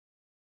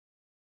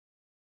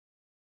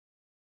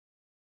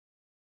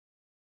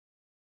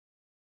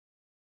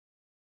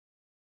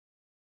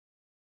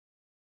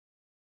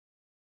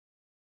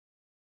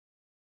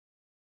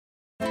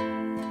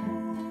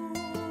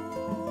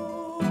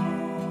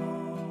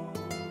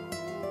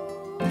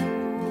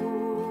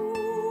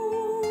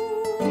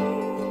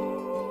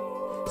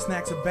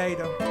Snacks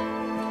Abeyta.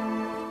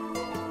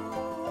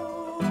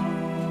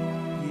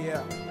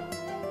 Yeah.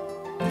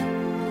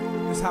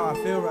 That's how I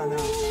feel right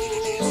now.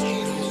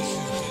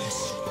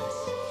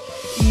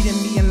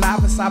 Eating me in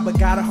lava side, but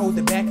gotta hold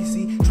it back, you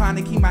see. Trying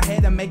to keep my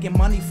head and making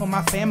money for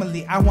my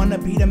family. I wanna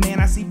be the man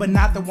I see, but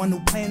not the one who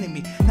planted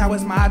me. Now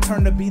it's my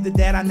turn to be the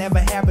dad I never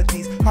had, but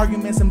these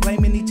arguments and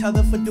blaming each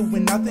other for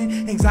doing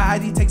nothing.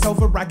 Anxiety takes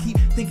over, I keep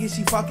thinking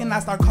she fucking. I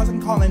start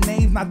cussing, calling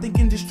names, not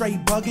thinking, just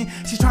straight bugging.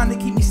 She's trying to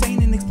keep me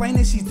sane and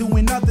explaining she's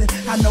doing nothing.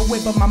 I know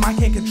it, but my mind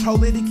can't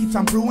control it, it keeps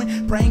on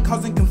brewing. Brain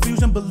causing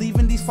confusion,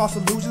 believing these false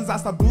illusions. I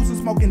start boozing,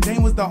 smoking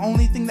Jane was the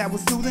only thing that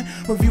was soothing.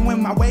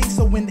 Reviewing my ways,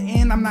 so in the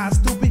end I'm not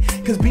stupid.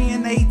 Cause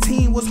being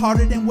 18 was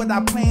harder than what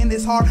I planned.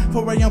 It's hard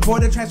for a young boy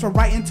to transfer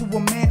right into a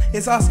man.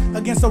 It's us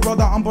against the world,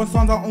 our unborn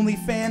son's our only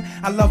fan.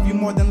 I love you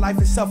more than life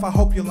itself, I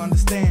hope you'll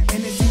understand.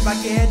 And it seems like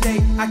every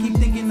day I keep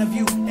thinking of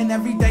you, and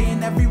every day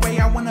in every way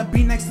I wanna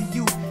be next to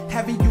you.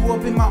 Having you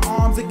up in my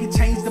arms, it could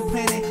change the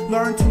planet.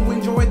 Learn to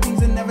enjoy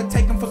things and never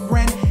take them for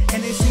granted.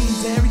 And it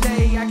seems every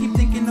day I keep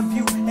thinking of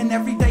you, and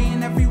every day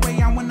in every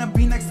way I wanna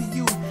be next to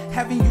you.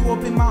 Having you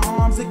up in my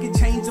arms, it could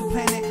change the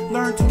planet.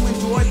 Learn to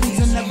enjoy things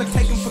and never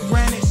take them for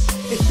granted.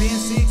 It's been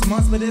 6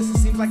 months, but it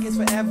seems like it's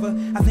forever.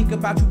 I think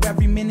about you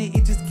every minute,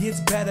 it just gets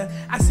better.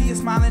 I see you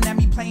smiling at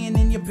me, playing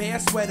in your bear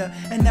sweater,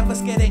 and never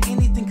scared of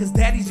anything, cause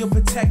daddy's your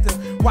protector.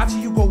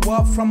 Watching you go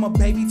up from a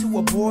baby to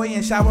a boy,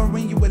 and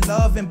showering you with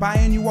love and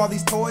buying you all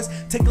these toys.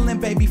 Tickling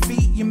baby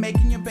feet, you're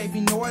making your baby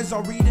noise,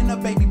 or reading a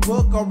baby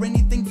book, or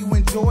anything you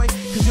enjoy.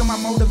 Cause you're my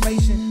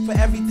motivation for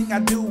everything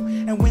I do.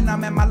 And when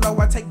I'm at my low,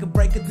 I take a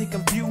break and think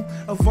of you,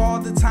 of all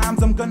the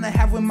times I'm gonna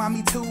have with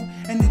mommy too.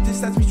 And it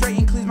just sets me straight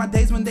and clears my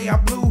days when they are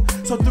blue.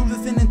 So through the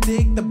thin and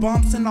thick, the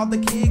bumps and all the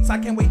kicks, I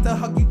can't wait to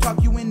hug you,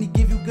 tuck you in, and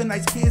give you a good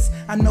night's kiss.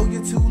 I know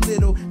you're too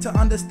little to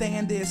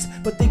understand this,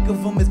 but think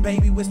of them as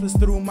baby whispers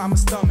through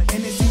mama's stomach.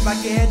 And it seems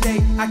like every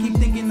day I keep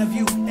thinking of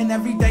you, and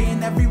every day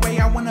in every way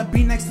I wanna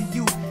be next to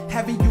you.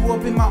 Having you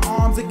up in my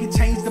arms, it could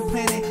change the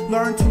planet.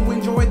 Learn to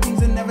enjoy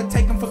things and never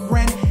take them for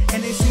granted.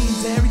 And it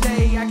seems every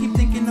day I keep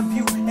thinking of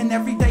you, and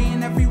every day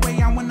in every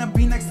way I wanna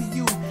be next to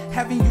you.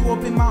 Having you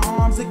up in my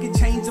arms, it could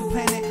change the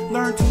planet.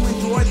 Learn to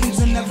enjoy things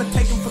and never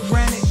take them for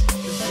granted.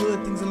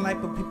 Good things in life,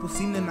 but people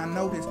seem to not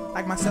notice.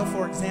 Like myself,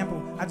 for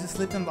example, I just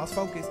slipped and lost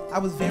focus. I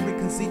was very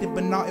conceited,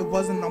 but no, it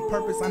wasn't on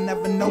purpose. I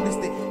never noticed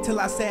it till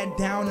I sat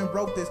down and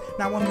wrote this.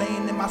 Now I'm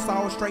laying in my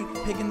sorrow straight,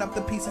 picking up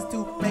the pieces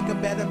to make a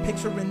better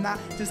picture and not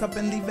just up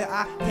and leave it.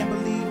 I can't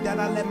believe that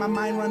I let my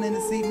mind run and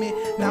deceive me.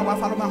 Now I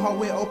follow my heart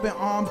with open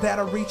arms that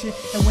are reaching,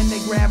 and when they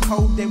grab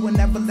hold, they will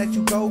never let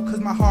you go. Cause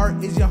my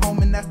heart is your home,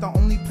 and that's the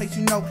only place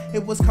you know.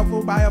 It was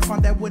covered by a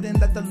front that wouldn't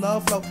let the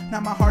love flow. Now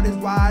my heart is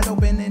wide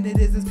open, and it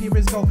is as pure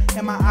as gold.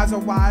 And my eyes are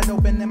wide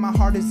open and my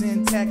heart is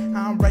intact.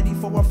 I'm ready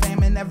for a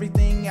famine,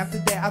 everything after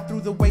that I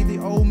threw the way they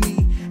owe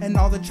me and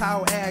all the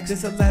child acts.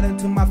 Just a letter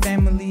to my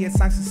family, it's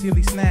signed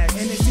Sincerely Snacks.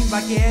 And it seems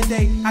like every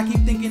day I keep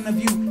thinking of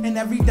you, and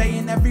every day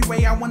in every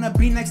way I wanna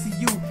be next to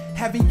you.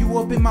 Having you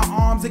up in my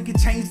arms, it could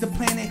change the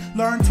planet.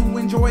 Learn to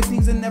enjoy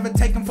things and never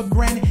take them for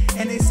granted.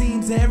 And it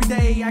seems every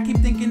day I keep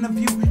thinking of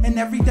you, and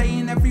every day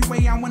in every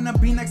way I wanna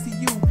be next to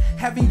you.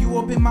 Having you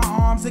up in my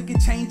arms, it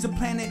could change the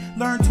planet.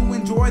 Learn to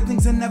enjoy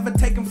things and never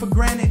take them for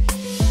granted.